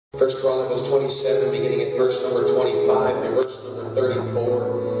First Chronicles 27, beginning at verse number 25 through verse number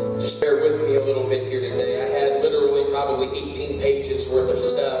 34. Just bear with me a little bit here today. I had literally probably 18 pages worth of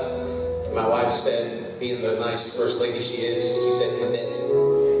stuff. And my wife said, being the nice first lady she is, she said, condense it.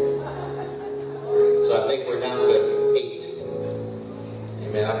 So I think we're down to 8.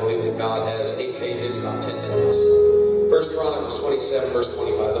 Amen. I believe that God has 8 pages, about 10 minutes. First Chronicles 27, verse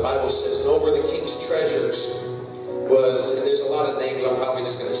 25. The Bible says, and over the king's treasures was, and there's a lot of names I'm probably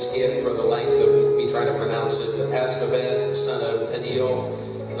just going to skip for the length of me trying to pronounce it, but Asmaveth, son of Peniel,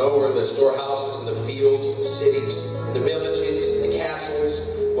 and over the storehouses and the fields, the cities, the villages, the castles,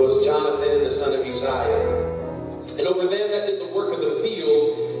 was Jonathan, the son of Uzziah. And over them that did the work of the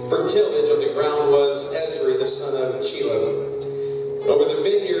field for tillage of the ground was Ezra, the son of Shiloh. Over the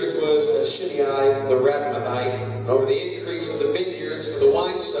vineyards was Shimei, the Raphmathite. And over the increase of the vineyards for the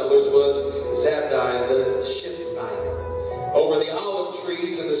wine cellars was Zabdi, the Shipite. Over the olive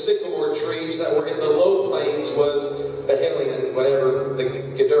trees and the sycamore trees that were in the low plains was Behelian, whatever, the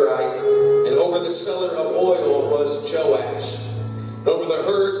Gedurite. And over the cellar of oil was Joash. And over the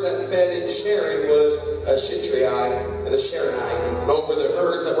herds that fed in Sharon was Shitrai, and the Sharonite. And over the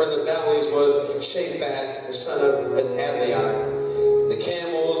herds that were in the valleys was Shaphat, the son of Adlai. The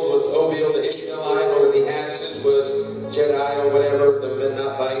camels was Obil, the Ishmaelite. Over the asses was Jediah, whatever, the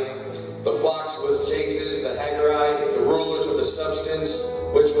Menathite. The flocks was Jesus, the Hagarite, the rulers of the substance,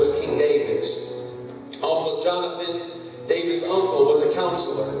 which was King David's. Also Jonathan, David's uncle, was a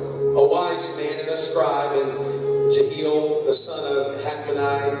counselor, a wise man and a scribe, and Jehiel, the son of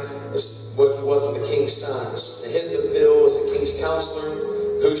Hakmani, which was the king's sons. Ahithophel was the king's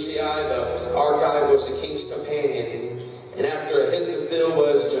counselor. Hushai, the Archite, was the king's companion. And after Ahithophel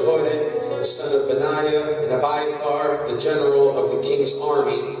was Jehoiada, the son of Benaiah, and Abiathar, the general of the king's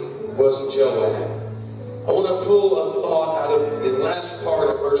army, was Joab. I want to pull a thought out of the last part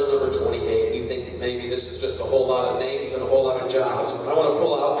of verse number 28. You think that maybe this is just a whole lot of names and a whole lot of jobs. But I want to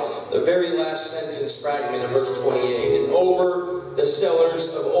pull out the very last sentence fragment of verse 28. And over the cellars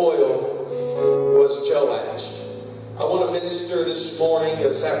of oil was Joash. I want to minister this morning,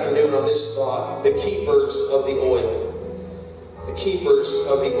 this afternoon, on this thought. The keepers of the oil. The keepers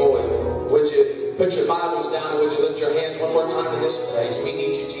of the oil. Would you put your Bibles down and would you lift your hands one more time in this place? We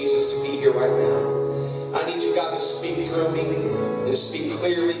need you, Jesus, to be here right now. I need you, God, to speak through me and to speak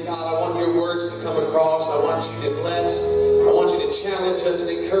clearly. God, I want your words to come across. I want you to bless. I want you to challenge us and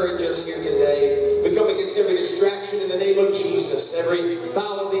encourage us here today. We come against every distraction in the name of Jesus. Every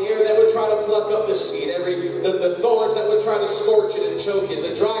fowl of the air that would try to pluck up the seed. The thorns that would try to scorch it and choke it.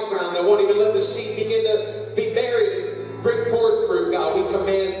 The dry ground that won't even let the seed begin to be buried and bring forth fruit, God. We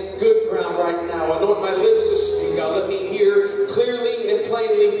command good ground right now. Anoint my lips to speak, God. Let me hear clearly and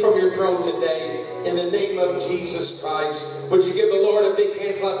plainly from your throne today. In the name of Jesus Christ. Would you give the Lord a big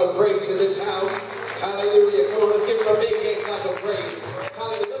hand clap of praise in this house? Hallelujah. Come on, let's give him a big hand clap of praise.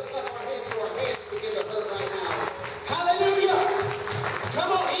 Hallelujah. Let's clap our hands so our hands begin to hurt right now. Hallelujah. Come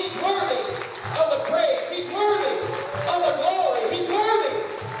on, he's worthy of the praise. He's worthy of the glory. He's worthy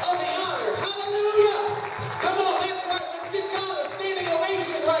of the honor. Hallelujah. Come on, that's right. Let's give God a standing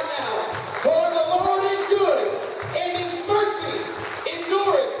ovation right now. For the Lord is good, and his mercy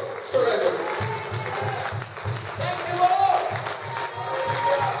endureth forever. Thank you, Lord.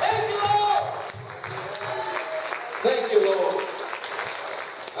 Thank you, Lord. Thank you, Lord.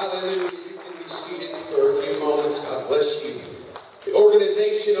 Hallelujah. You can be seated for a few moments. God bless you. The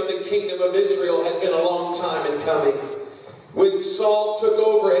organization of the kingdom of Israel had been a long time in coming. When Saul took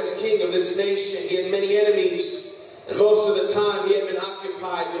over as king of this nation, he had many enemies. And most of the time he had been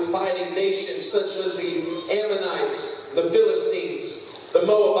occupied with fighting nations such as the Ammonites, the Philistines, the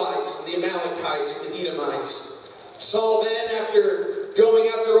Moabites, the Amalekites, the Edomites. Saul then, after going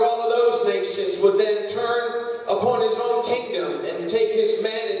after all of those nations, would then turn upon his own kingdom and take his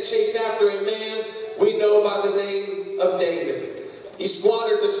men and chase after a man we know by the name of David. He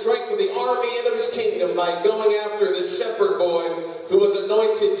squandered the strength of the army and of his kingdom by going after the shepherd boy who was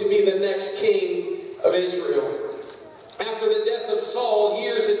anointed to be the next king of Israel. After the death of Saul,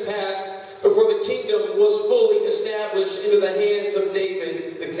 years had passed before the kingdom was fully established into the hands of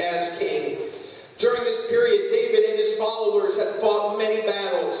David as king. During this period, David and his followers had fought many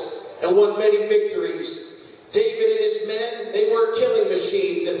battles and won many victories. David and his men, they were killing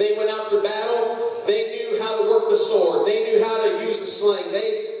machines. If they went out to battle, they knew how to work the sword. They knew how to use the sling.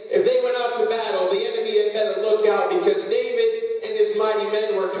 If they went out to battle, the enemy had better look out because David and his mighty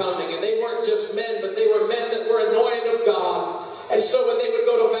men were coming. And they weren't just men, but they were men that were anointed of God. And so when they would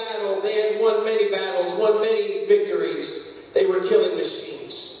go to battle, they had won many battles, won many victories. They were killing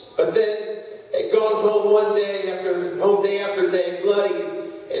machines. But then they'd gone home one day after day, bloody,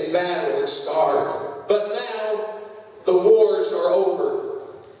 and in battle and scarred. But now the wars are over.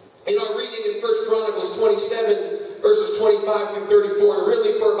 In our reading in 1 Chronicles 27, verses 25 through 34, and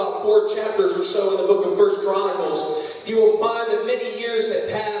really for about 4 chapters or so in the book of 1 Chronicles, you will find that many years had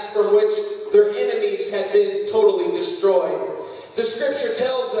passed from which their enemies had been totally destroyed. The scripture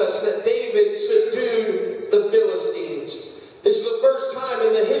tells us that David subdued the Philistines. This is the first time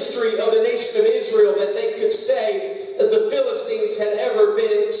in the history of the nation of Israel that they could say that the Philistines had ever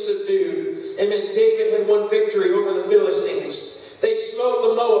been subdued. Amen. David had won victory over the Philistines. They smote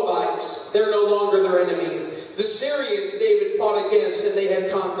the Moabites. They're no longer their enemy. The Syrians David fought against and they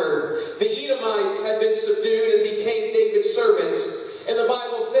had conquered. The Edomites had been subdued and became David's servants. And the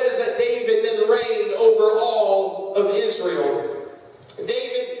Bible says that David then reigned over all of Israel.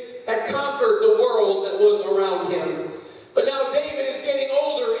 David had conquered the world that was around him. But now David is getting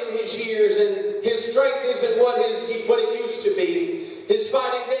older in his years, and his strength isn't what it used to be. His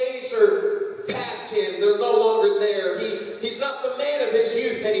fighting days are past him. They're no longer there. He's not the man of his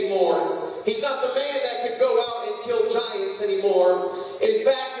youth anymore. He's not the man that could go out and kill giants anymore. In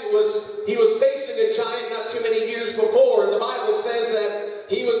fact, he was facing a giant not too many years before, and the Bible says that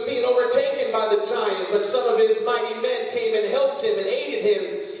he was being overtaken by the giant, but some of his mighty men came and helped him and aided him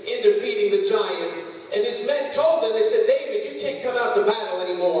in defeating the giant. And his men told them, they said, David, you can't come out to battle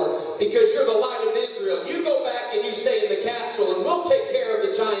anymore because you're the light of Israel. You go back and you stay in the castle and we'll take care of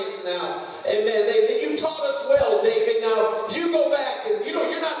the giants now. Amen. You taught us well, David. Now you go back and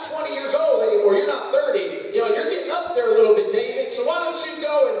you're not 20 years old anymore. You're not 30. You're getting up there a little bit, David. So why don't you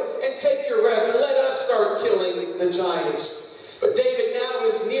go and take your rest and let us start killing the giants. But David now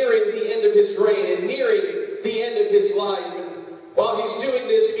is nearing the end of his reign and nearing the end of his life. While he's doing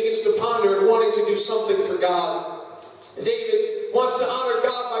this, he begins to ponder and wanting to do something for God. David wants to honor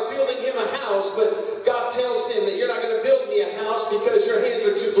God by building him a house, but God tells him that you're not going to build me a house because your hands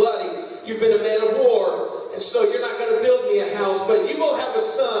are too bloody. You've been a man of war, and so you're not going to build me a house, but you will have a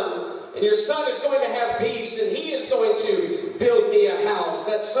son, and your son is going to have peace, and he is going to build me a house.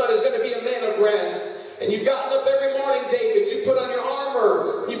 That son is going to be a man of rest. And you've gotten up every morning, David. You put on your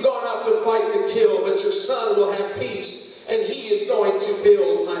armor. You've gone out to fight and to kill, but your son will have peace. And he is going to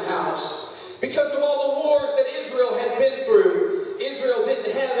build my house. Because of all the wars that Israel had been through, Israel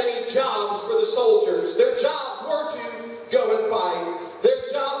didn't have any jobs for the soldiers. Their jobs were to go and fight. Their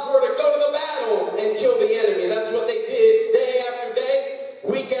jobs were to go to the battle and kill the enemy. That's what they did day after day,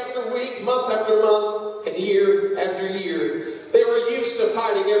 week after week, month after month, and year after year. They were used to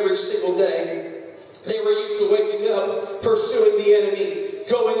fighting every single day. They were used to waking up, pursuing the enemy,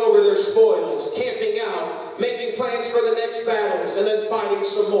 going over their spoils, camping out, making plans for the next battles, and then fighting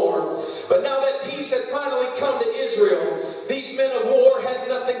some more. But now that peace had finally come to Israel, these men of war had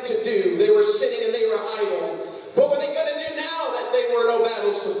nothing to do. They were sitting and they were idle. What were they going to do now that there were no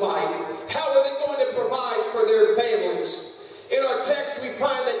battles to fight? How were they going to provide for their families? In our text, we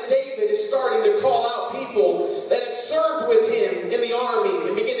find that David is starting to call out people that had served with him in the army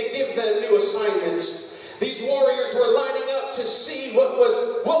and begin to give them new assignments. These warriors were lining up to see what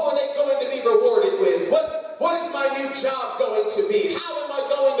were they going to be rewarded with? What is my new job going to be? How am I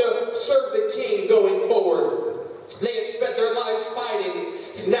going to serve the king going forward? They had spent their lives fighting,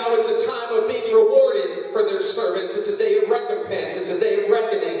 and now it's a time of being rewarded for their servants. It's a day of recompense. It's a day of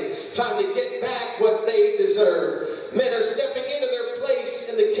reckoning. Time to get back what they deserve. Men are stepping into their place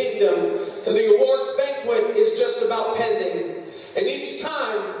in the kingdom, and the awards banquet is just about pending. And each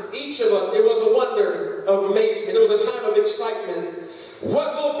time, each of them, it was a wonder of amazement. It was a time of excitement.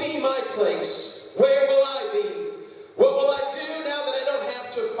 What will be my place? Where will I be? What will I do now that I don't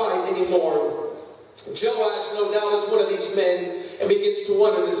have to fight anymore? Joash, no doubt, is one of these men and begins to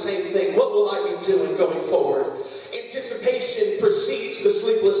wonder the same thing. What will I be doing going forward? Anticipation precedes the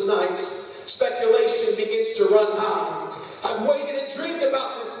sleepless nights. Speculation begins to run high. I've waited and dreamed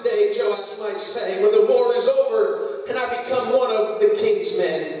about this day, Joash might say, when the war is over and I become one of the king's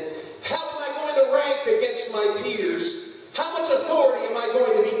men. How am I going to rank against my peers? How much authority am I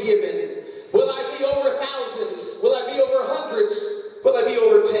going to be given? Will I be over thousands? Will I be over hundreds? Will I be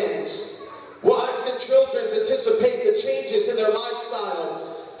over tens? Wives and children anticipate the changes in their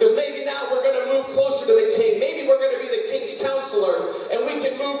lifestyle. Because maybe now we're going to move closer to the king. Maybe we're going to be the king's counselor, and we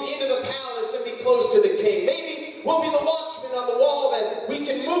can move into the palace and be close to the king. Maybe we'll be the watchman on the wall, and we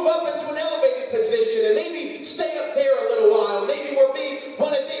can move up into an elevated position and maybe stay up there a little while. Maybe we'll be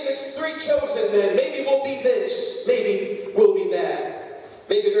one of David's 3 chosen men. Maybe we'll be this. Maybe we'll be that.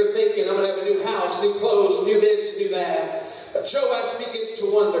 Maybe they're thinking, I'm going to have a new house, new clothes, new this, new that. Joash begins to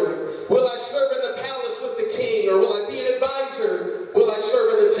wonder, will I serve in the palace with the king, or will I be an advisor? Will I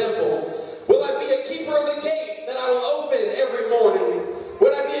serve in the temple? Will I be a keeper of the gate that I will open every morning?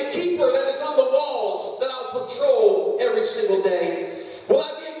 Would I be a single day? Will I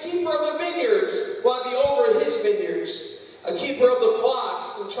be a keeper of the vineyards? Will I be over his vineyards? A keeper of the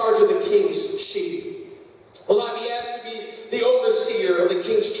flocks in charge of the king's sheep? Will I be asked to be the overseer of the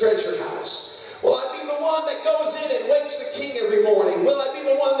king's treasure house? Will I be the one that goes in and wakes the king every morning? Will I be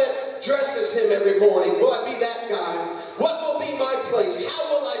the one that dresses him every morning? Will I be that guy? What will be my place? How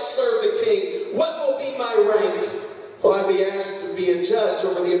will I serve the king? What will be my rank? Will I be asked to be a judge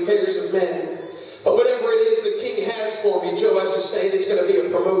over the affairs of men? But whatever it is the king has for me, Joash is saying it's going to be a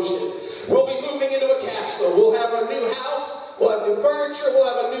promotion. We'll be moving into a castle. We'll have a new house. We'll have new furniture. We'll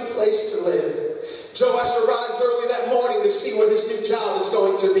have a new place to live. Joash arrives early that morning to see what his new job is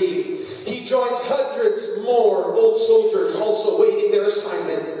going to be. He joins hundreds more old soldiers also waiting their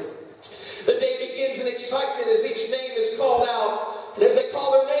assignment. The day begins in excitement as each name is called out. And as they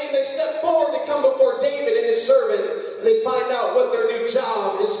call their name, they step forward to come before David and his servant. And they find out what their new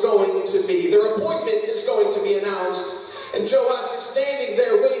job is going to be. Their appointment is going to be announced. And Joash is standing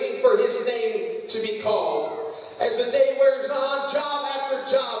there waiting for his name to be called. As the day wears on, job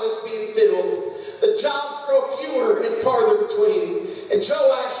after job is being filled. The jobs grow fewer and farther between. And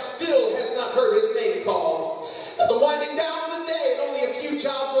Joash still has not heard his name called. At the winding down of the day, and only a few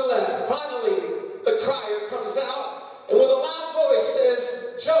jobs are left. Finally, the crier comes out, and with a loud voice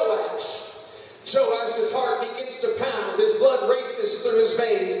says, Joash. Joash's heart begins to pound. His blood races through his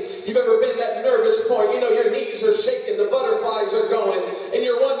veins. You've ever been at that nervous point? You know your knees are shaking, the butterflies are going, and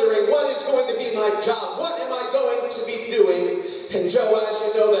you're wondering, what is going to be my job? What am I going to be doing? And Joash,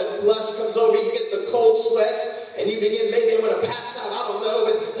 you know that flush comes over, you get the cold sweats, and you begin, maybe I'm going to pass out, I don't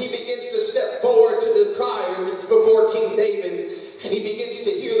know, but he begins to step forward to the crier before King David, and he begins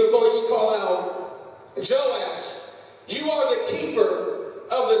to hear the voice call out, Joash, you are the keeper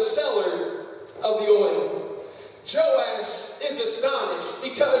of the cellar of the oil. Joash is astonished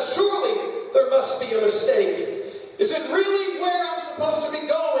because surely there must be a mistake. Is it really where I'm supposed to be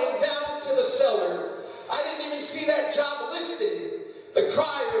going, down to the cellar? I didn't even see that job listed. The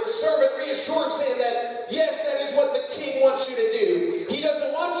crier, the servant, reassures him that yes, that is what the king wants you to do. He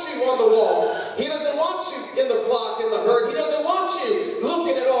doesn't want you on the wall. He doesn't want you in the flock, in the herd. He doesn't want you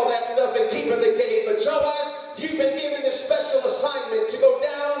looking at all that stuff and keeping the gate. But Joash, you've been given this special assignment to go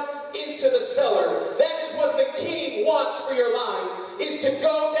down into the cellar. That is what the king wants for your life, is to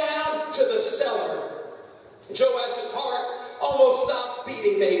go down to the cellar. Joash's heart almost stops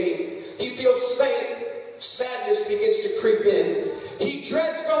beating, maybe. He feels faint. Sadness begins to creep in. He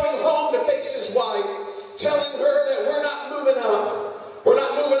dreads going home to face his wife, telling her that we're not moving up. We're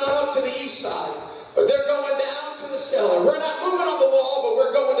not moving on up to the east side, but they're going down to the cellar. We're not moving on the wall, but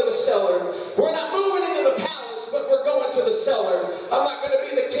we're going to the cellar. We're not moving into the palace, but we're going to the cellar. I'm not going to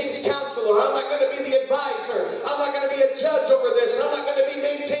be the king's counselor. I'm not going to be the advisor. I'm not going to be a judge over this. I'm not going to be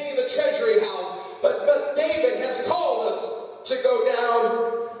maintaining the treasury house. But David has called us to go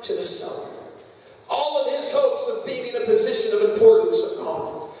down to the cellar. All of his hopes of being in a position of importance are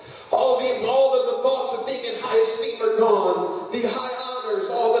gone. All of the thoughts of being in high esteem are gone. The high honors,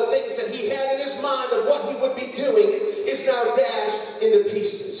 all the things that he had in his mind of what he would be doing is now dashed into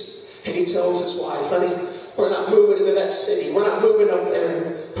pieces. And he tells his wife, honey, we're not moving into that city. We're not moving up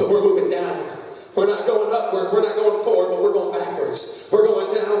there, but we're moving down. We're not going upward. We're not going forward, but we're going backwards. We're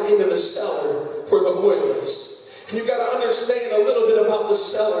going down into the cellar where the oil is. And you've got to understand a little bit about the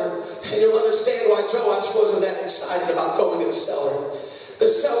cellar, and you'll understand why Joash wasn't that excited about going to the cellar. The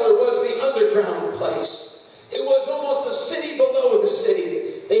cellar was the underground place. It was almost a city below the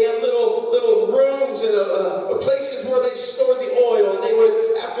city. They had little rooms and places where they stored the oil.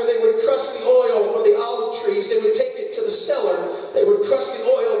 And after they would crush the oil from the olive trees, they would take it to the cellar. They would crush the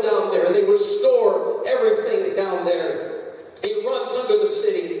oil down there, and they would store everything down there. It runs under the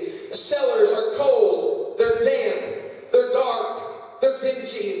city. The cellars are cold. They're damp, they're dark, they're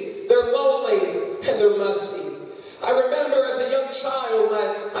dingy, they're lonely, and they're musty. I remember as a young child,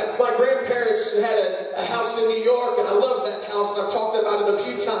 my grandparents had a house in New York, and I loved that house, and I've talked about it a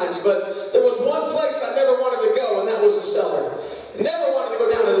few times, but there was one place I never wanted to go, and that was the cellar. Never wanted to go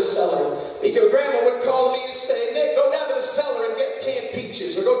down to the cellar, because Grandma would call me and say, Nick, go down to the cellar and get canned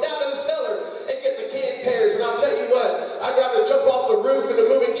peaches, or go down to the cellar and get the canned pears, and I'll tell you what, I'd rather jump off the roof into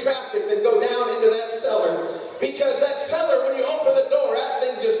moving traffic than go down into that cellar. Because that cellar, when you open the door, that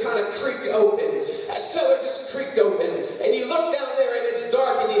thing just kind of creaked open. That cellar just creaked open. And you look down there and it's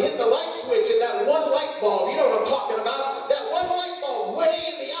dark, and you hit the light switch, and that one light bulb, you know what I'm talking about, that one light bulb way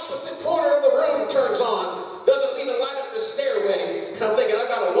in the opposite corner of the room turns on. Doesn't even light up the stairway. And I'm thinking, I've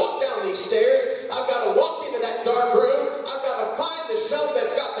got to walk down these stairs. I've got to walk into that dark room. I've got to find the shelf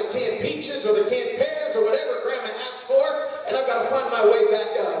that's got the canned peaches or the canned pears or whatever Grandma asked for, and I've got to find my way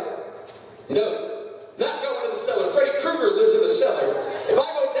back up. No. Not going to the cellar. Freddy Krueger Krueger lives in the cellar. If I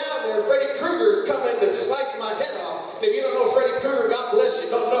go down there, Freddy Krueger's coming to slice my head off. And if you don't know Freddy Krueger, God bless you,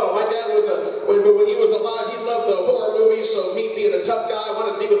 don't know. My dad was when he was alive, he loved the horror movies, so me being a tough guy, I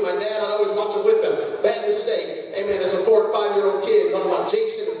wanted to be with my dad, I'd always watch it with him. Bad mistake. Amen. As a 4 and 5-year-old kid, talking about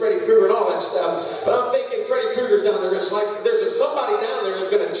Jason and Freddy Krueger and all that stuff. But I'm thinking Freddy Krueger's down there going to slice me. There's somebody down there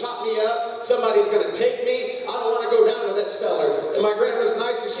who's going to chop me up. Somebody's going to take me. I don't want to go down to that cellar. And my grandma's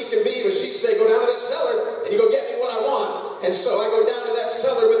nice as she can be, but she'd say, go down to that cellar and you go get me what I want. And so I go down to that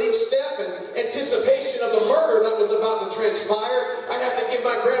cellar with each step in anticipation of the murder that was about to transpire. I'd have to give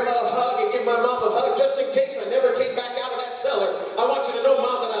my grandma a hug and give my mom a hug just in case I never came back out of that cellar. I want you to know,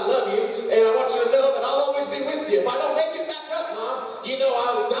 Mom, that I love you, and I want you to know that I'll always be with you. If I don't make it back up, Mom, you know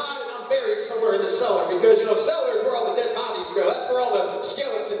I'll die and I'm buried somewhere in the cellar, because, you know, cellars where all the dead bodies go. That's where all the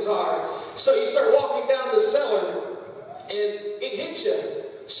skeletons are. So you start walking down the cellar, and it hits you.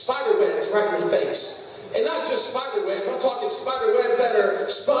 Spider webs right in your face. And not just spider webs. I'm talking spider webs that are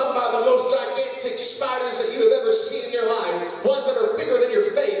spun by the most gigantic spiders that you have ever seen in your life. Ones that are bigger than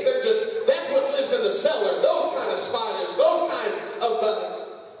your face. That's what lives in the cellar. Those kind of spiders. Those kind of bugs.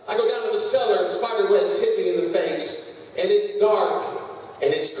 I go down to the cellar and spider webs hit me in the face. And it's dark.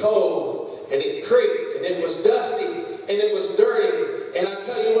 And it's cold. And it creaked. And it was dusty. And it was dirty. And I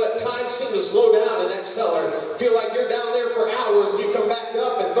tell you what, time seemed to slow down in that cellar. Feel like you're down there for hours and you come back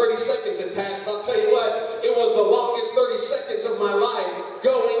up and 30 seconds had passed. But I'll tell you what, it was the longest 30 seconds of my life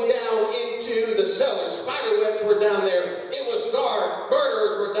going down into the cellar. Spider webs were down there. It was dark.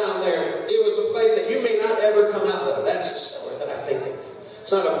 Murderers were down there. It was a place that you may not ever come out of. That's the cellar that I think of.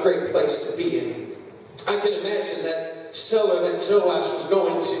 It's not a great place to be in. I can imagine that cellar that Joash was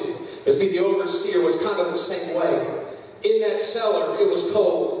going to, as be the overseer, was kind of the same way. In that cellar, it was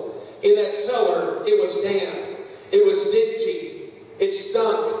cold. In that cellar, it was damp. It was dingy. It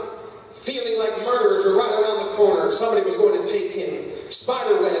stunk. Feeling like murderers were right around the corner. Somebody was going to take him.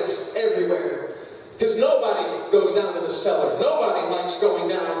 Spider webs everywhere. Because nobody goes down to the cellar. Nobody likes going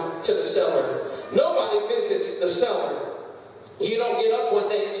down to the cellar. Nobody visits the cellar. You don't get up one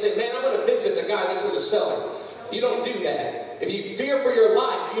day and say, man, I'm going to visit the guy that's in the cellar. You don't do that. If you fear for your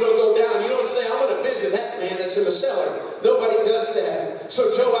life, you don't go down. You don't say, I'm going to visit that man that's in the cellar. Nobody does that. So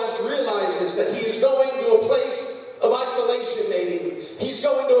Joash realizes that he is going to a place of isolation, maybe. He's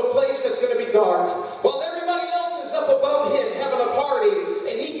going to a place that's going to be dark. While everybody else is up above him having a party,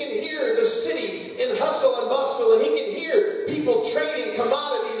 and he can hear the city in hustle and bustle, and he can hear people trading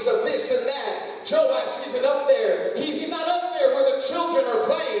commodities of this and that. Joash isn't up there. He's not up there where the children are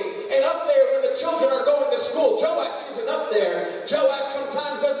playing, and up there where the children are going to school. Joash isn't up there. Joash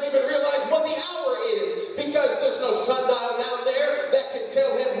sometimes doesn't even realize what the hour is, because there's no sundial down there that can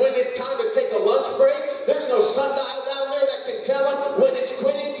tell him when it's time to take a lunch break. There's no sundial down there that can tell him when it's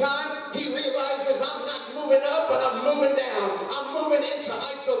quitting time. He realizes, I'm not moving up, and I'm moving down. I'm moving into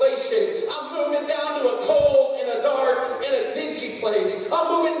isolation. I'm moving down to a cold and a dark and a dingy place. I'm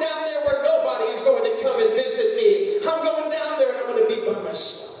moving down there where nobody is going to come and visit me. I'm going down there and I'm going to be by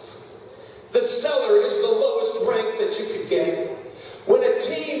myself. The cellar is the lowest rank that you could get. When a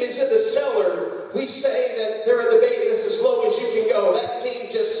team is in the cellar, we say that they're in the baby that's as low as you can go. That team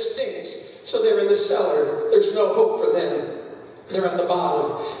just stinks. So they're in the cellar. There's no hope for them. They're at the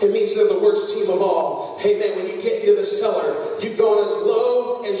bottom. It means they're the worst team of all. Hey man, when you get into the cellar, you've gone as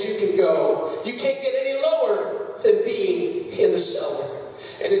low as you can go. You can't get any lower than being in the cellar.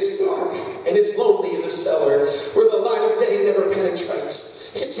 And it's dark and it's lonely in the cellar, where the light of day never penetrates.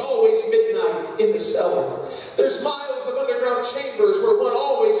 It's always midnight in the cellar. There's miles of underground chambers where one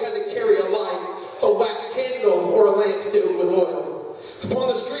always had to carry a light, a wax candle, or a lamp filled with oil. Upon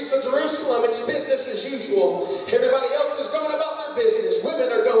the streets of Jerusalem, it's business as usual. Everybody else is going about their business.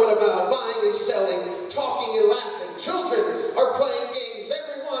 Women are going about buying and selling, talking and laughing. Children are playing games.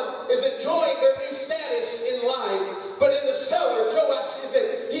 Everyone is enjoying their new status in life. But in the cellar, Joash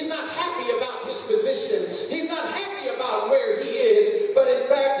isn't. He's not happy about his position. He's not happy about where he is. But in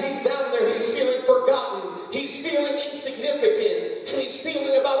fact, he's down there. He's feeling forgotten. He's feeling insignificant. And he's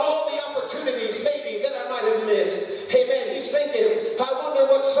feeling about all the opportunities maybe that I might have missed. Hey man, he's thinking, I wonder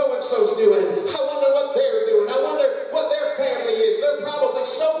what so-and-so's doing. I wonder what they're doing. I wonder what their family is. They're probably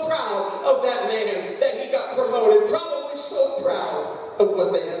so proud of that man that he got promoted. Probably so proud of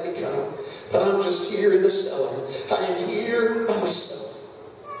what they have become. But I'm just here in the cellar. I am here by myself.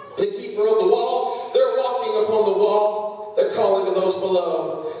 The keeper of the wall, they're walking upon the wall. They're calling to those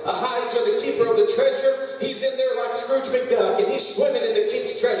below. Ahijah, the keeper of the treasure, he's in there like Scrooge McDuck, and he's swimming in the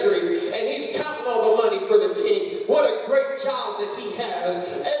king's treasuries, and he's counting all the money for the king. What a great job that he has.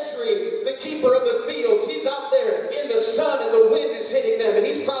 Ezri, the keeper of the fields, he's out there in the sun, and the wind is hitting them, and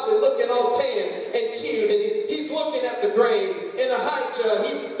he's probably looking all tan and cute, and he's looking at the grain. And Ahijah,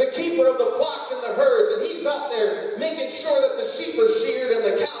 he's the keeper of the flocks and the herds, and he's up there making sure that the sheep are sheared and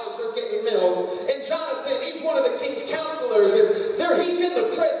the cows are getting milked. And Jonathan, he's one of the king's counselors, and there he's in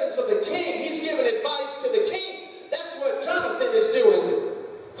the presence of the king. He's giving advice to the king. That's what Jonathan is doing.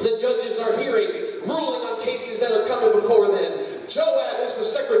 The judges are hearing, ruling on cases that are coming before them. Joab is the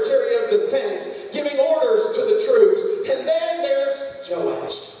Secretary of Defense, giving orders to the troops. And then there's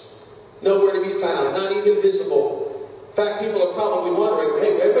Joash. Nowhere to be found, not even visible. In fact, people are probably wondering,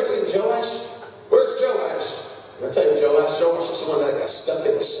 hey, everybody seen Joash? Where's Joash? I'll tell you, Joash is the one that got stuck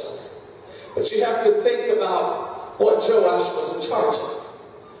in the cellar. But you have to think about what Joash was in charge of.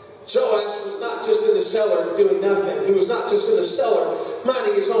 Joash was not just in the cellar doing nothing. He was not just in the cellar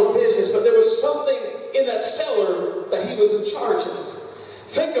minding his own business, but there was something in that cellar that he was in charge of.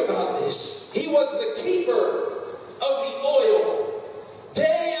 Think about this. He was the keeper of the oil.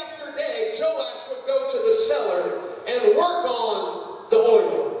 Day after day, Joash would go to the cellar and work on the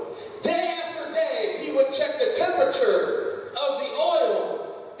oil. Day after day, he would check the temperature of the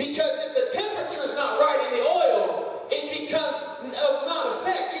oil, because if the temperature is not right in the oil, it becomes of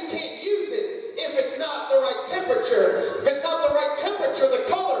non-effect. You can't use it if it's not the right temperature. If it's not the right temperature, the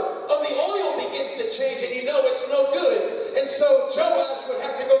color of the oil begins to change, and you know it's no good. And so Joash would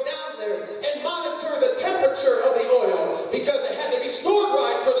have to go down there and monitor the temperature of the oil, because it had to be stored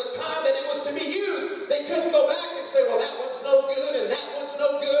right for the time that it was to be used. They couldn't go back and say, well, that one's no good and that one's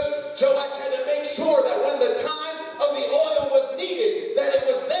no good. Joash had to make sure that when the time of the oil was needed, that it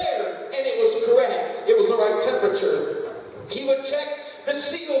was there and it was correct. It was the right temperature. He would check the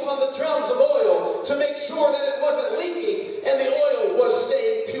seals on the drums of oil to make sure that it wasn't leaking and the oil was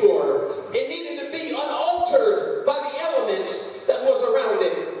staying pure. It needed to be unaltered by the elements that was around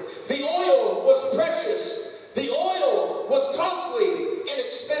it. The oil was precious. The oil was costly and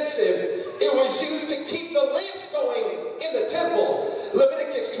expensive. It was used to keep the lamps going in the temple.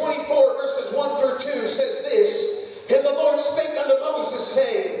 Leviticus 24 verses 1 through 2 says this, and the Lord spake unto Moses,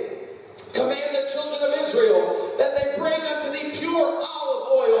 saying, command the children of Israel that they bring unto thee pure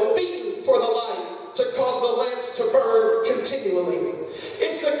olive oil beaten for the light, to cause the lamps to burn continually.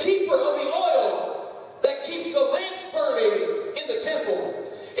 It's the keeper of the oil that keeps the lamps burning in the temple.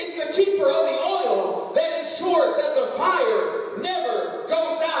 It's the keeper of the oil that ensures that the fire never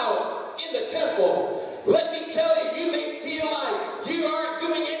goes out in the temple. Let me tell you, you may feel like you aren't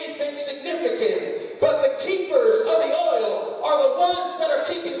doing anything significant, but the keepers of the oil are the ones that are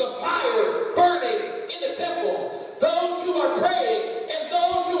keeping the fire burning in the temple. Those who are praying and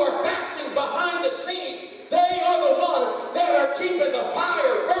those who are fasting behind the scenes, they are the ones that are keeping the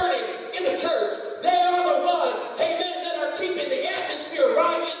fire burning in the church. They are the ones, amen, that are keeping the atmosphere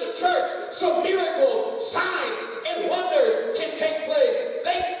right in the church, so miracles, signs, and wonders can take place.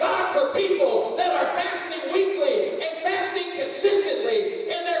 Thank God for people that are fasting weekly and fasting consistently,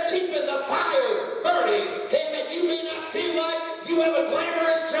 and they're keeping the fire burning. Amen. You may not feel like you have a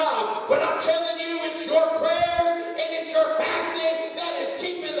glamorous job, but I'm telling you, it's your prayers and it's your fasting that is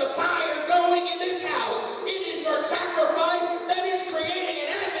keeping the fire going in this house. It is your sacrifice that is creating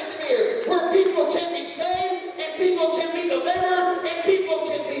an atmosphere where people can be saved and people can be delivered and people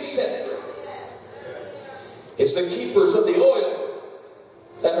can be set free. It's the keepers of the oil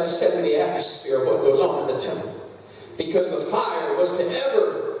that are setting the atmosphere of what goes on in the temple. Because the fire was to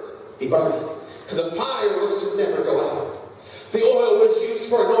ever be burning. And the fire was to never go out. The oil was used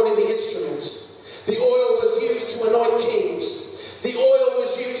for anointing the instruments. The oil was used to anoint kings. The oil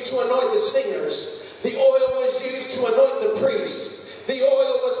was used to anoint the singers. The oil was used to anoint the priests. The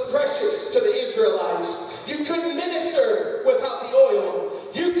oil was precious to the Israelites. You couldn't minister without the oil.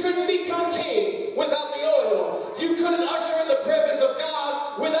 You couldn't become king without the oil. You couldn't usher in the presence of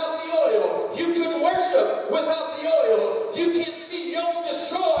God without the oil. You couldn't worship without the oil. You can't see yokes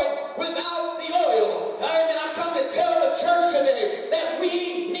destroyed without the oil. And I've come to tell the church today that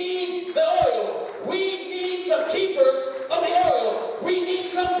we need the oil. We need some keepers of the oil. We need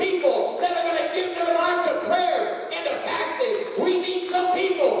some people that are going to give their life to prayer and to fasting. We need some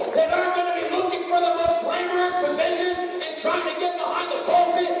people that aren't going to be looking for the most glamorous positions and trying to get behind the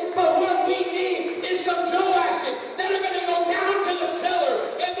pulpit. But what we need is some Joashes that are going to go down to the cellar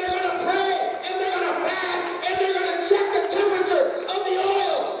and they're going to pray and they're going to fast and they're going to check the temperature of the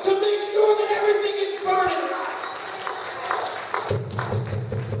oil to make sure that everything is burning right.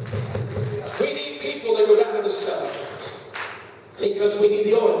 We need people that go down to the cellar. Because we need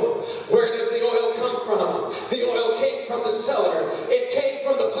the oil. Where does the oil come from? The oil came from the cellar. It came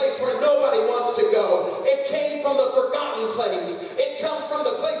from the place where nobody wants to go. It came from the forgotten place. It comes from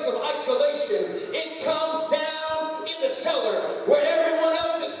the place of isolation. It comes down in the cellar where everyone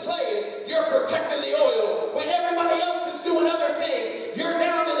else is playing. You're protecting the oil. When everybody else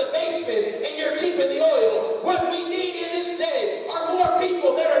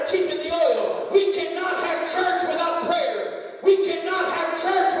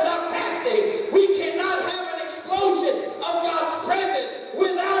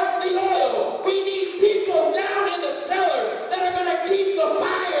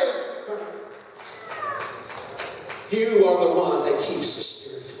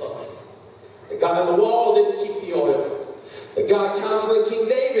God on the wall didn't keep the oil. The God counseling King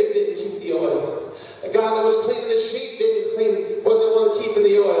David didn't keep the oil. The God that was cleaning the sheep wasn't the one keeping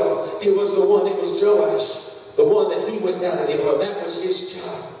the oil. It was the one, it was Joash, the one that he went down in the oil. That was his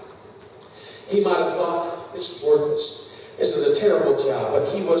job. He might have thought, this is worthless. This is a terrible job,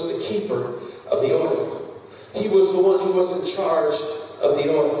 but he was the keeper of the oil. He was the one who was in charge of the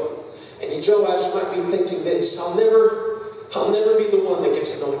oil. And Joash might be thinking this, I'll never be the one that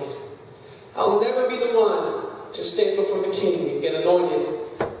gets anointed. I'll never be the one to stand before the king and get anointed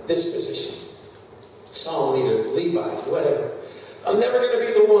this position. Psalm leader, Levite, whatever. I'm never going to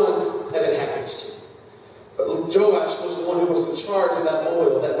be the one that it happens to. But Joash was the one who was in charge of that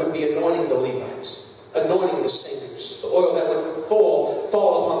oil that would be anointing the Levites, anointing the singers, the oil that would fall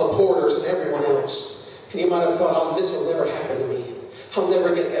upon the porters and everyone else. And you might have thought, oh, this will never happen to me. I'll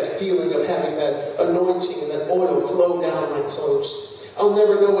never get that feeling of having that anointing and that oil flow down my clothes. I'll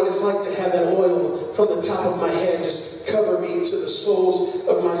never know what it's like to have that oil from the top of my head just cover me to the soles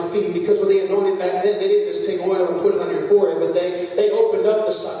of my feet. Because when they anointed back then, they didn't just take oil and put it on your forehead, but they opened up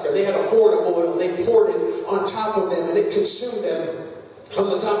the sucker. They had a horn of oil, and they poured it on top of them, and it consumed them from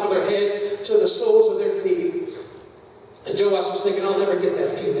the top of their head to the soles of their feet. And Joash was thinking, I'll never get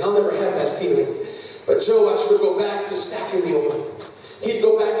that feeling. I'll never have that feeling. But Joash would go back to stacking the oil. He'd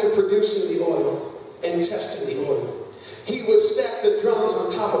go back to producing the oil and testing the oil. He would stack the drums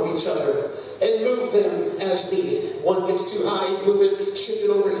on top of each other and move them as needed. One gets too high, he'd move it, shift it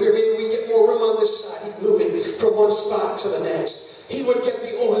over here. Maybe we get more room on this side. He'd move it from one spot to the next. He would get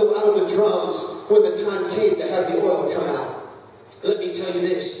the oil out of the drums when the time came to have the oil come out. Let me tell you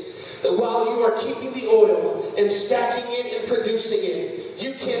this, that while you are keeping the oil and stacking it and producing it,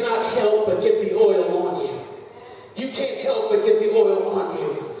 you cannot help but get the oil on you. You can't help but get the oil on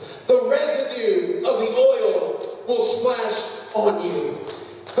you. The residue of the oil will splash on you.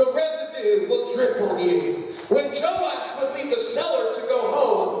 The residue will drip on you. When Joash would leave the cellar to go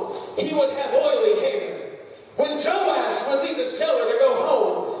home, he would have oily hair. When Joash would leave the cellar to go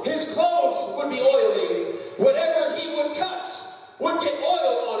home, his clothes would be oily. Whatever he would touch would get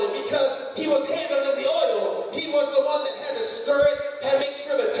oil on it because he was handling the oil. He was the one that had to stir it and make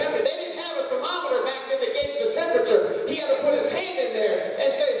sure the temperature. They didn't have a thermometer back then to gauge the temperature. He had to put his hand in there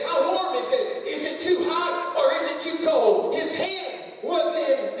and say, how warm is it? Is it too hot or is it too cold? His hand was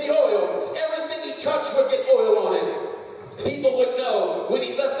in the oil. Everything he touched would get oil on it. People would know when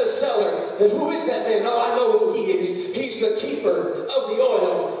he left the cellar that who is that man? Oh, I know who he is. He's the keeper of the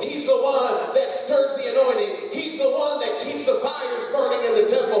oil. He's the one that stirs the anointing. He's the one that keeps the fires burning in the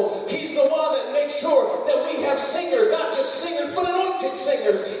temple. He's the one that makes sure that we have singers, not just singers, but anointed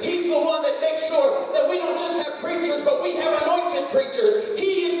singers. He's the one that makes sure that we don't just have preachers, but we have anointed preachers.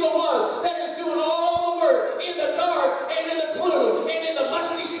 He is the one that is doing all the work in the dark and in the gloom and in the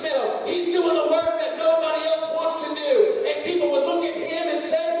musty smell. He's doing the work that nobody else wants to do. And people would look at him and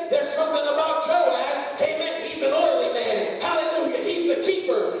say, there's something about Joash. Amen. He's an oily man. Hallelujah. He's the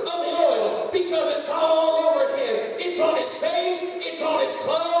keeper of the oil because it's all over him. It's on his face. It's on his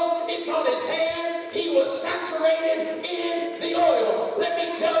clothes. It's on his hands. He was saturated in the oil. Let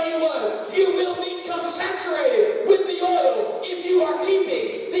me tell you what. You will become saturated with the oil if you are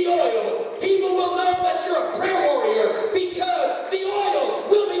keeping the oil. People will know that you're a prayer warrior because the oil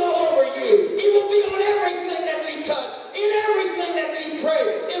will be all over you. It will be on everything that you touch. In everything that you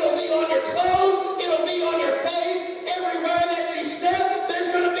pray, it'll be on your clothes, it'll be on your face, everywhere that you step, there's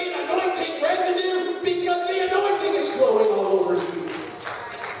going to be an anointing residue because the anointing is flowing all over you.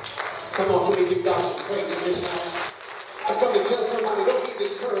 Come on, can we give God some praise in this house? I've come to tell somebody, don't be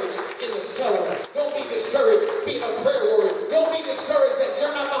discouraged in the cellar. Don't be discouraged being a prayer warrior. Don't be discouraged that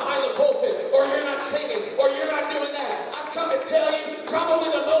you're not behind the pulpit, or you're not singing, or you're not doing that. I've come to tell you, probably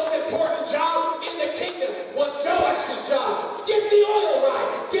the most important job in the kingdom was Joash's job. Get the oil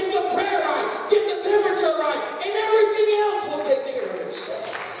right, get the prayer right, get the temperature right, and everything else will take care of itself.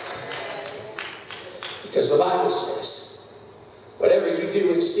 Because the Bible says, whatever you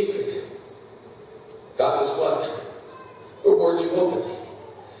do in secret, God does what? Rewards you openly.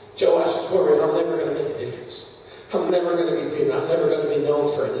 Joash is worried, I'm never going to make a difference. I'm never going to be good. I'm never going to be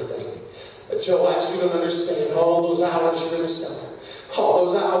known for anything. But Joash, you don't understand. All those hours you're in the cellar. All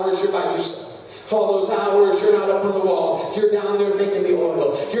those hours you're by yourself. All those hours you're not up on the wall. You're down there making the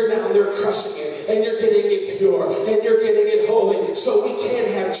oil. You're down there crushing it. And you're getting it pure. And you're getting it holy. So we can't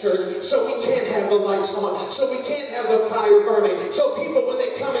have church. So we can't have the lights on. So we can't have the fire burning. So people, when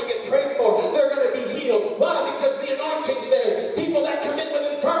they come and get prayed for, they're going to be healed. Why? Because the anointing's there. People that come in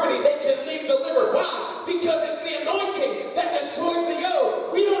with infirmity, they can leave delivered. Why? Because it's the anointing that destroys the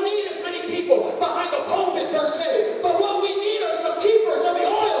yoke. We don't need as many people behind the pulpit per se. But what we need are some keepers of the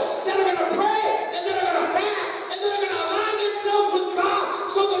oil that are going to pray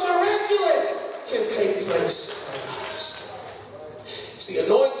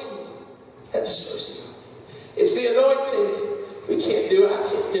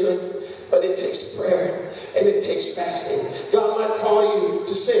to do it, but it takes prayer and it takes fasting. God might call you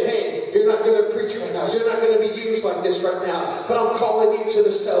to say, hey, you're not going to preach right now. You're not going to be used like this right now, but I'm calling you to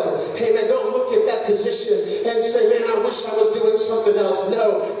the cellar. Hey, man, don't look at that position and say, man, I wish I was doing something else.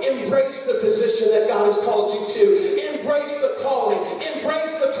 No, embrace the position that God has called you to. Embrace the calling.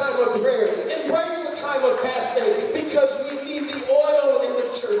 Embrace the time of prayer. Embrace the time of fasting, because we need the oil in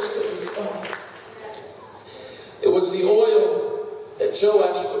the church to be flowing. It was the oil that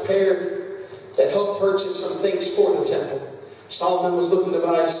Joash prepared that helped purchase some things for the temple. Solomon was looking to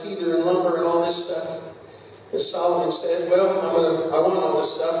buy cedar and lumber and all this stuff. And Solomon said, well, I want all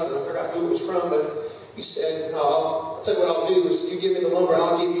this stuff. And I forgot who it was from, but he said, I'll tell you what I'll do is you give me the lumber and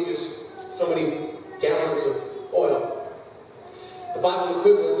I'll give you just so many gallons of oil. The Bible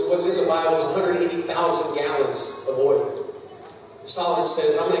equivalent to what's in the Bible is 180,000 gallons of oil. Solomon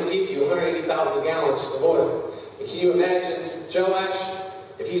says, I'm going to give you 180,000 gallons of oil. And can you imagine Joash,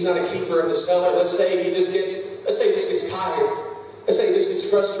 if he's not a keeper of the cellar? Let's say he just gets tired. Let's say he just gets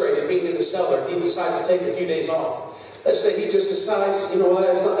frustrated being in the cellar. He decides to take a few days off. Let's say he just decides, you know what,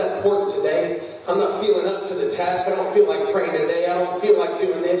 it's not that important today. I'm not feeling up to the task. I don't feel like praying today. I don't feel like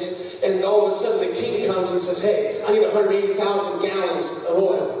doing this. And all of a sudden the king comes and says, hey, I need 180,000 gallons of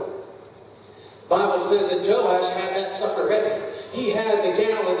oil. The Bible says that Joash had that sucker ready. He had the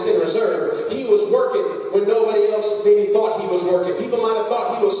gallons in reserve. He was working when nobody else maybe thought he was working. People might have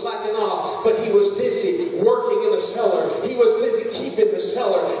thought he was slacking off, but he was busy working in the cellar. He was busy keeping the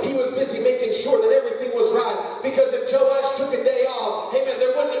cellar. He was busy making sure that everything was right. Because if Joash took a day off, amen,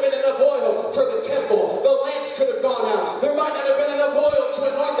 there wouldn't have been enough oil for the temple. The lamps could have gone out. There might not have been enough oil to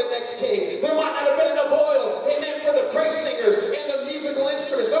anoint the next king. There might not have been enough oil, amen, for the praise singers and the musical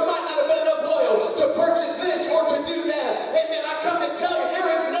instruments. There might not have been enough oil to purchase this or to do that. Amen. I come to tell you, there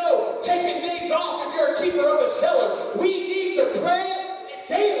is no taking days off if you're a keeper of the cellar. We need to pray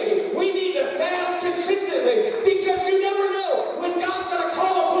daily. We need to fast consistently, because you never know when God's going to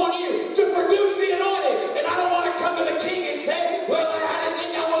call upon you to produce the anointing. And I don't want to come to the king and say, well, I didn't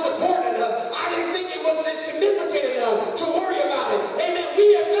think that was important enough. I didn't think it was significant enough to worry about it. Amen.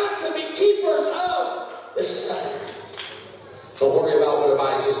 We have got to be keepers of the cellar. Don't worry about what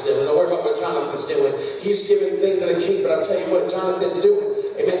Abijah's doing. Don't worry about what Jonathan's doing. He's giving things to the king, but I'll tell you what Jonathan's doing.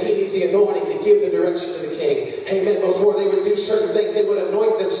 Amen. He needs the anointing to give the direction to the king. Amen. Before they would do certain things, they would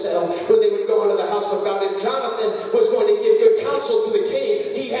anoint themselves when they would go into the house of God. And Jonathan was going to give good counsel to the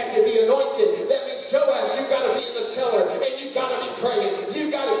king. He had to be anointed. That means, Joash, you've got to be in the cellar and you've got to be praying.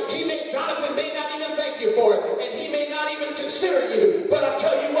 Jonathan may not even thank you for it, and he may not even consider you. But I'll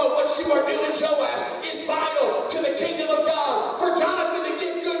tell you what you are doing, Joash, is vital to the kingdom of God. For Jonathan to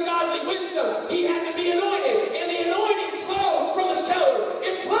get good godly wisdom, he had to be anointed. And the anointing flows from the cellar.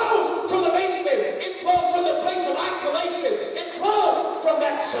 It flows from the basement. It flows from the place of isolation. It flows from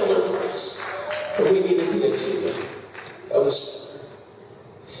that cellar place. And we need to be the keeper of the cellar.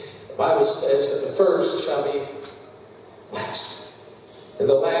 The Bible says that the first shall be last, and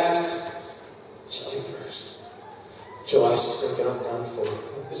the last shall be first. Joash is thinking, I'm done for.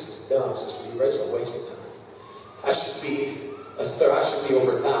 This is dumb, Sister Rachel, wasting time. I should be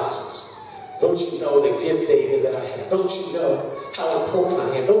over thousands. Don't you know the gift, David, that I have? Don't you know how important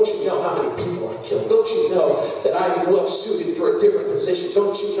I am? Don't you know how many people I killed? Don't you know that I am well suited for a different position?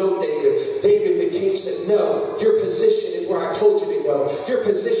 Don't you know, David? David the king said, no, your position is where I told you to go. Your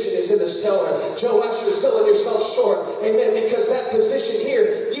position is in the cellar. Joash, you're selling yourself short. Amen. Because that position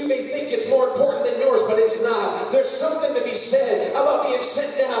here, you may think it's more important than yours, but it's not. There's something to be said about being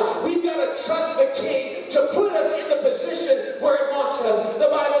sent down. We've got to trust the king to put us in the position where it wants us.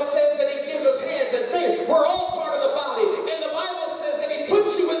 The Bible says that he gives us hands and fingers. We're all part of the body. And the Bible says that he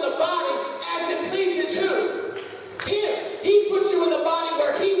puts you in the body as it pleases who? Him. He puts you in the body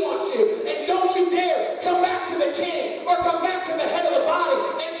where he wants you. And don't you dare come back to the king or come back to the head of the body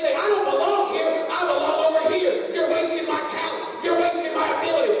and say, I don't belong here. I belong over here. You're wasting my talent. You're wasting my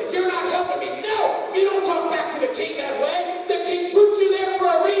ability. You're not helping me. No, you don't talk back to the king that way. The king puts you there for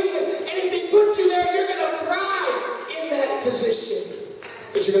a reason. And if he puts you there, you're going to thrive in that position.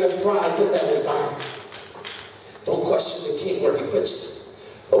 But you're going to thrive in that environment. Don't question the king where he puts you.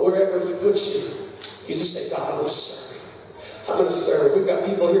 But wherever he puts you, you just say, God, I'm going to serve. I'm going to serve. We've got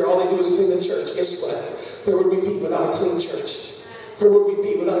people here, all they do is clean the church. Guess what? Where would we be without a clean church? Where would we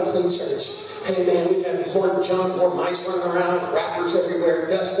be without a clean church? Hey man, we'd have more junk, more mice running around, wrappers everywhere,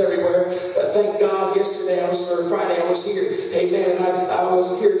 dust everywhere. Thank God yesterday, Friday, I was here. Hey man, I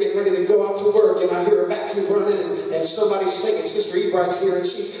was here getting ready to go out to work, and I hear a vacuum running, and somebody's singing. Sister Ebright's here, and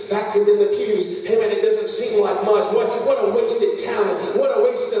she's vacuuming the pews. Hey man, it doesn't seem like much. What a wasted talent. What a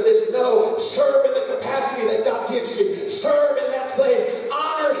waste of this. No, serve in the capacity that God gives you. Serve in that place.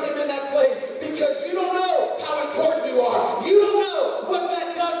 Honor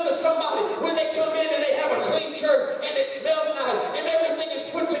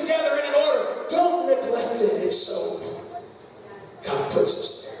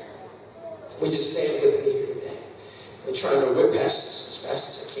Would you stand with me here today? I'm trying to whip past this as fast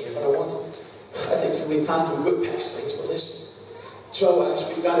as I can, but I think so many times we whip past things. But listen, Joash,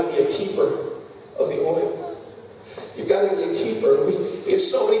 we've got to be a keeper of the oil. You've got to be a keeper. We have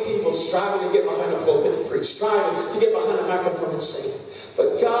so many people striving to get behind a pulpit and preach, striving to get behind a microphone and sing.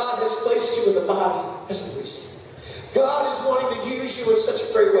 But God has placed you in the body as a priest. God is wanting to use you in such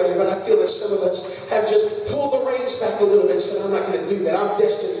a great way, but I feel that some of us have just pulled the reins back a little bit and said, I'm not going to do that. I'm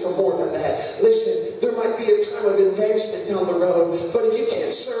destined for more than that. Listen, there might be a time of advancement down the road, but if you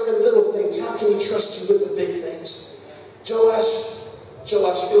can't serve in little things, how can he trust you with the big things? Joash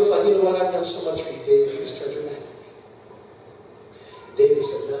feels like, you know what, I've done so much for you, David. You just turned your back. David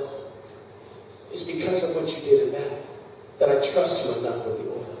said, no. It's because of what you did in battle that I trust you enough with the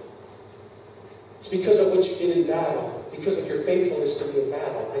oil. It's because of what you did in battle, because of your faithfulness to me in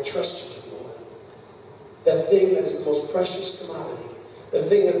battle, I trust you with the oil. That thing that is the most precious commodity, the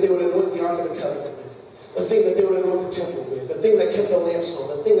thing that they would anoint the Ark of the Covenant with, the thing that they would anoint the temple with, the thing that kept the lamps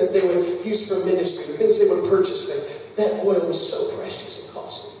on, the thing that they would use for ministry, the things they would purchase there, that oil was so precious and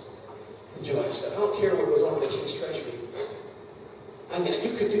costly. And Joash said, I don't care what goes on in the king's treasury. I mean,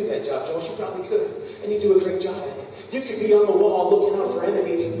 you could do that job, Joash. You probably could. And you do a great job at it. You could be on the wall looking out for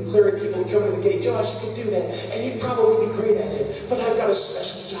enemies and clearing people and coming to the gate. Joash, you could do that. And you'd probably be great at it. But I've got a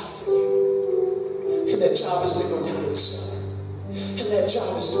special job for you. And that job is to go down in the cellar. And that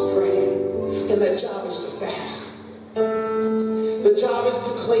job is to pray. And that job is to fast. The job is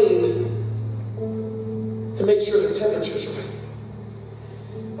to clean. To make sure the temperature's right.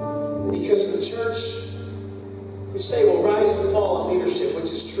 Because the church, we say, will rise and fall in leadership,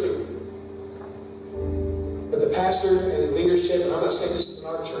 which is true. But the pastor and leadership, and I'm not saying this is in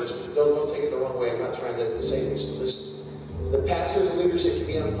our church, don't take it the wrong way, I'm not trying to say this, but listen. The pastors and leadership can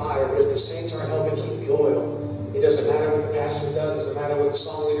be on fire, but if the saints aren't helping keep the oil, it doesn't matter what the pastor does, doesn't matter what the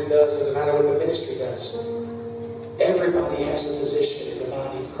song leader does, doesn't matter what the ministry does. Everybody has a position in the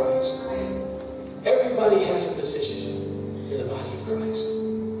body of Christ. Everybody has a position in the body of Christ.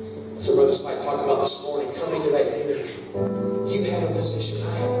 So Brother Spike talked about this morning, coming to that unity. You have a position,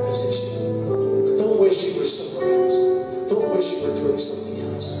 I have a position. But don't wish you were somewhere else. Don't wish you were doing something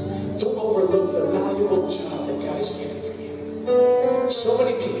else. Don't overlook the valuable job that God has given for you. So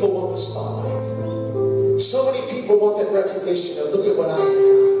many people want the spotlight. So many people want that recognition of, look at what I have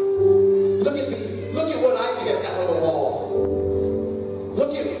done. Look at what I get out of the wall.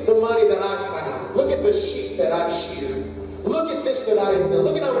 Look at the money that I've found. Look at the sheep that I've sheared. Look at this that I have done.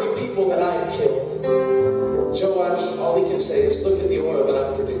 Look at how many people that I have killed. Joash, all he can say is, look at the oil that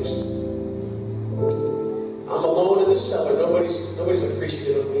I've produced. I'm alone in the cellar. Nobody's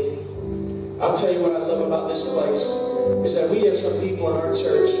appreciative of me. I'll tell you what I love about this place is that we have some people in our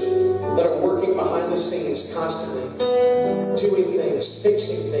church that are working behind the scenes constantly, doing things,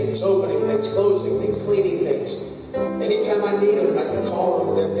 fixing things, opening things, closing things, cleaning things. Anytime I need them, I can call them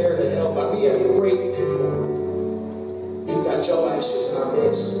and they're there to help. We have great people. We've got Joashes in our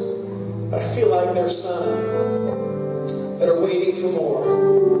midst. But I feel like there's some that are waiting for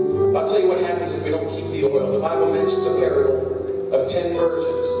more. I'll tell you what happens if we don't keep the oil. The Bible mentions a parable of 10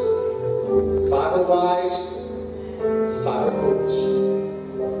 virgins. 5 are wise, 5 are foolish.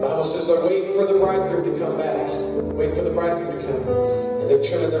 The Bible says they're waiting for the bridegroom to come back. Waiting for the bridegroom to come. And they're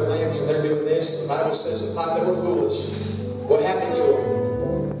trimming their lamps and they're doing this. The Bible says the 5 that were foolish. What happened to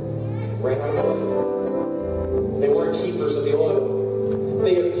them? Ran out of oil. They weren't keepers of the oil.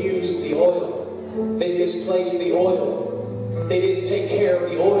 They abused the oil. They misplaced the oil. They didn't take care of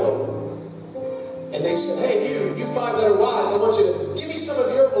the oil. And they said, hey, you 5 that are wise, I want you to give me some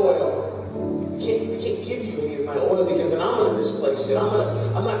of your oil. I can't give you any of my oil because then I'm going to misplace it.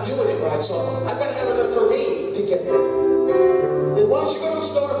 I'm not doing it right. So I've got to have enough for me to get there. Then why don't you go to the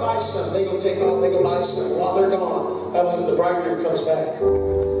store and buy some? They go take off, they go buy some. While they're gone, the Bible says the bridegroom comes back.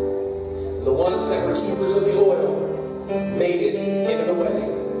 The ones that were keepers of the oil made it into the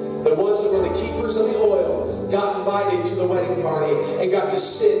wedding. The ones that were the keepers of the oil got invited to the wedding party and got to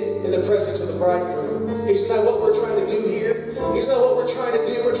sit in the presence of the bridegroom. Isn't that what we're trying to do here? Isn't that what we're trying to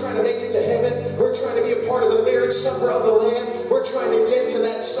do? We're trying to make it to heaven. We're trying to be a part of the marriage supper of the Lamb. We're trying to get to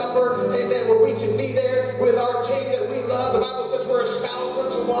that supper, amen, where we can be there with our King that we love. The Bible says we're espoused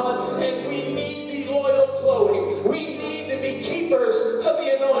unto one, and we need the oil flowing. We need to be keepers of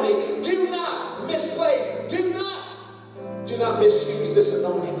the anointing. Do not misplace. Do not misuse this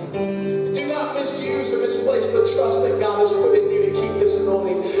anointing. Do not misuse or misplace the trust that God has put in you to keep this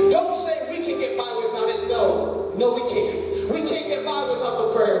anointing. Don't say we can get by without it. No, we can't. We can't get by without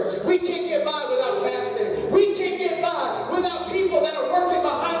the prayer. We can't get by without fasting. We can't get by without people that are working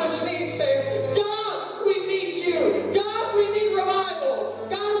behind the scenes saying, God, we need you. God, we need revival.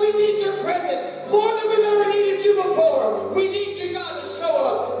 God, we need your presence.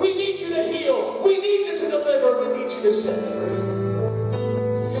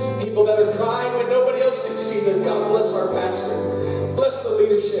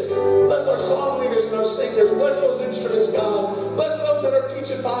 leadership. Bless our song leaders and our singers. Bless those instruments, God. Bless those that are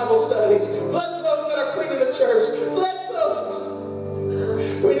teaching Bible studies. Bless those that are cleaning the church. Bless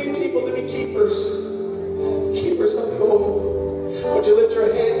those. We need people to be keepers. Keepers of the oil. Would you lift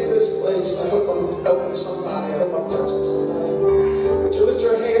your hands in this place? I hope I'm helping somebody. I hope I'm touching somebody. Would you lift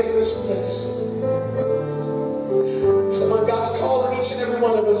your hands in this place? Come on, God's calling each and every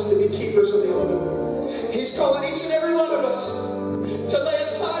one of us to be keepers of the oil. He's calling each and every one of us to lay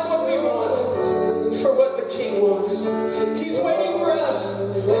aside what we want for what the King wants. He's waiting for us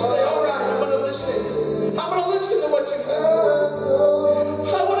to say, all right, I'm going to listen. I'm going to listen to what you have.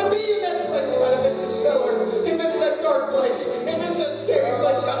 I want to be in that place, God. If it's a cellar, if it's that dark place, if it's that scary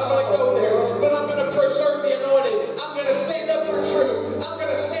place, God, I'm going to go there. But I'm going to preserve the anointing. I'm going to stand up for truth. I'm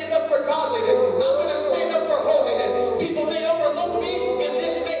going to stand up for godliness. I'm going to stand up for holiness. People may overlook me, and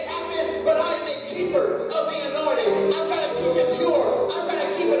this may happen, but I am a keeper of the anointing. I've got to keep it pure. I've got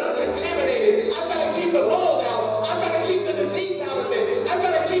to keep it uncontaminated. I've got to keep the mold out. I've got to keep the disease out of it. I've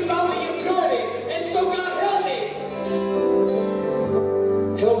got to keep all the impurities. And so, God, help me.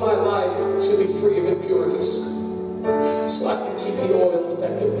 Help my life to be free of impurities so I can keep the oil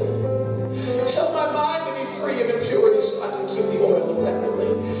effectively. Help my mind to be free of impurities so I can keep the oil effectively.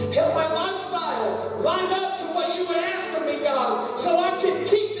 Help my lifestyle line up to what you would ask of me, God, so I can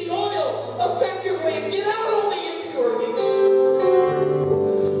keep the oil effectively and get out all the impurities.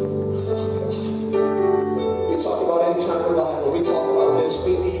 We talk about end time revival. We talk about this.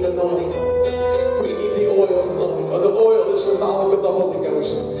 We need anointing. We need the oil flowing. The oil is symbolic of the Holy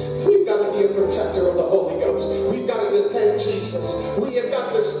Ghost. We've got to be a protector of the Holy Ghost. We've got to defend Jesus. We have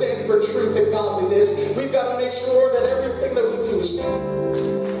got to stand for truth and godliness. We've got to make sure that everything that we do is pure.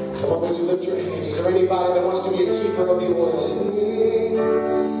 Come on, would you lift your hands? Is there anybody that wants to be a keeper of the oil?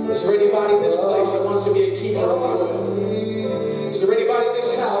 Is there anybody in this place that wants to be a keeper of the oil? Is there anybody in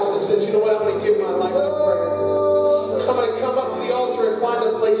this house that says, you know what, I'm going to give my life to prayer. I'm going to come up to the altar and find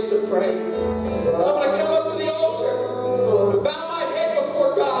a place to pray. I'm going to come up to the